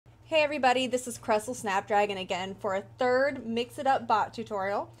Hey everybody, this is Cressel Snapdragon again for a third Mix It Up bot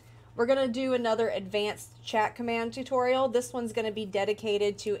tutorial. We're going to do another advanced chat command tutorial. This one's going to be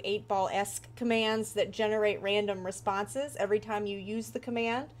dedicated to 8-ball-esque commands that generate random responses every time you use the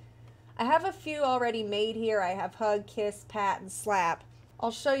command. I have a few already made here. I have hug, kiss, pat, and slap. I'll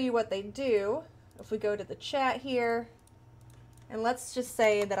show you what they do. If we go to the chat here, and let's just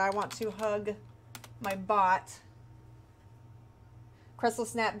say that I want to hug my bot. Cressel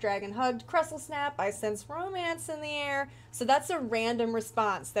Snapdragon hugged Cressel Snap. I sense romance in the air. So that's a random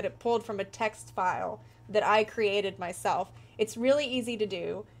response that it pulled from a text file that I created myself. It's really easy to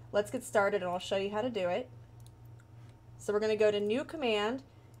do. Let's get started and I'll show you how to do it. So we're going to go to New Command,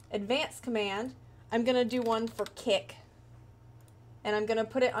 Advanced Command. I'm going to do one for kick. And I'm going to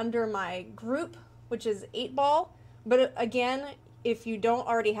put it under my group, which is 8-ball. But again, if you don't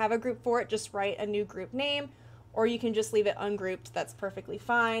already have a group for it, just write a new group name. Or you can just leave it ungrouped. That's perfectly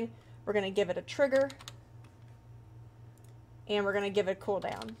fine. We're going to give it a trigger. And we're going to give it a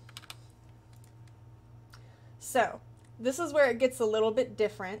cooldown. So, this is where it gets a little bit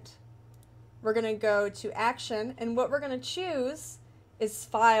different. We're going to go to Action. And what we're going to choose is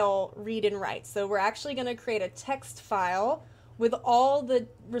File, Read, and Write. So we're actually going to create a text file with all the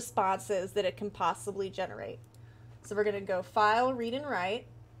responses that it can possibly generate. So we're going to go File, Read, and Write.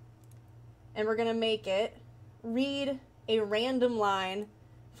 And we're going to make it read a random line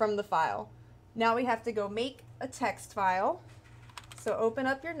from the file. Now we have to go make a text file. So open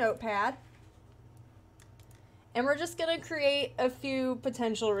up your notepad. And we're just going to create a few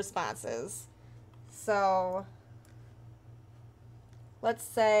potential responses. So let's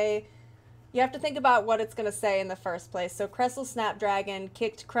say you have to think about what it's going to say in the first place. So Cressel Snapdragon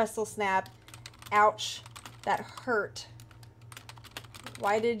kicked Cressel Snap. Ouch, that hurt.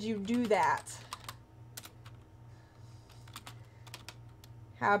 Why did you do that?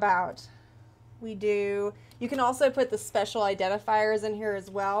 How about we do, you can also put the special identifiers in here as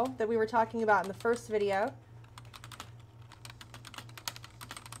well that we were talking about in the first video.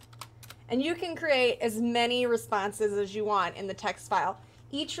 And you can create as many responses as you want in the text file.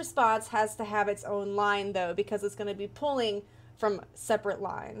 Each response has to have its own line though, because it's going to be pulling from separate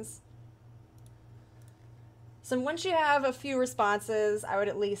lines. So once you have a few responses, I would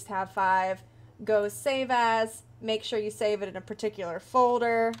at least have 5, go Save As. Make sure you save it in a particular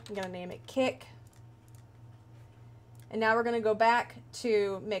folder. I'm going to name it Kick. And now we're going to go back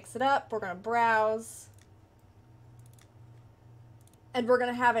to Mix It Up. We're going to browse. And we're going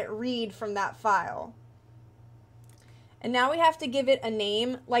to have it read from that file. And now we have to give it a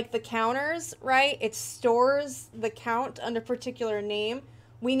name, like the counters, right? It stores the count under a particular name.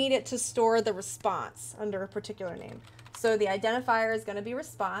 We need it to store the response under a particular name. So the identifier is going to be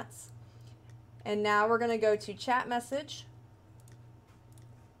response. And now we're going to go to chat message.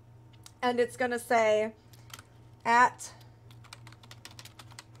 And it's going to say at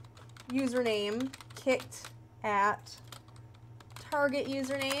username kicked at target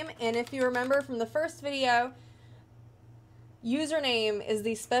username. And if you remember from the first video, username is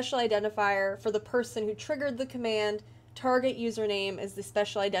the special identifier for the person who triggered the command. Target username is the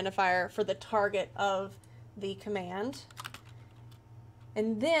special identifier for the target of the command.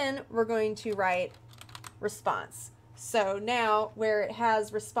 And then we're going to write response. So now where it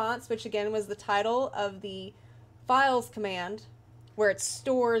has response, which again was the title of the files command, where it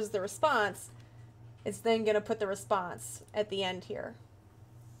stores the response, it's then going to put the response at the end here.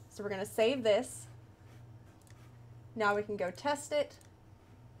 So we're going to save this. Now we can go test it.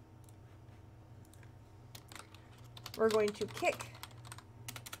 We're going to kick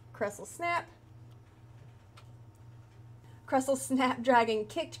Cressel Snap. Cressel Snapdragon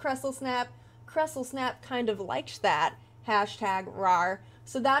kicked Cressel Snap. Cressel Snap kind of liked that. Hashtag rar.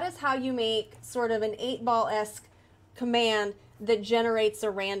 So that is how you make sort of an 8-ball-esque command that generates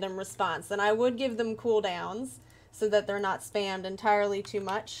a random response. And I would give them cooldowns so that they're not spammed entirely too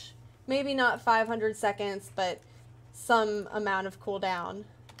much. Maybe not 500 seconds, but some amount of cooldown.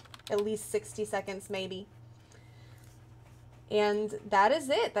 At least 60 seconds maybe. And that is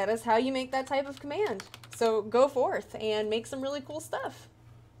it. That is how you make that type of command. So go forth and make some really cool stuff.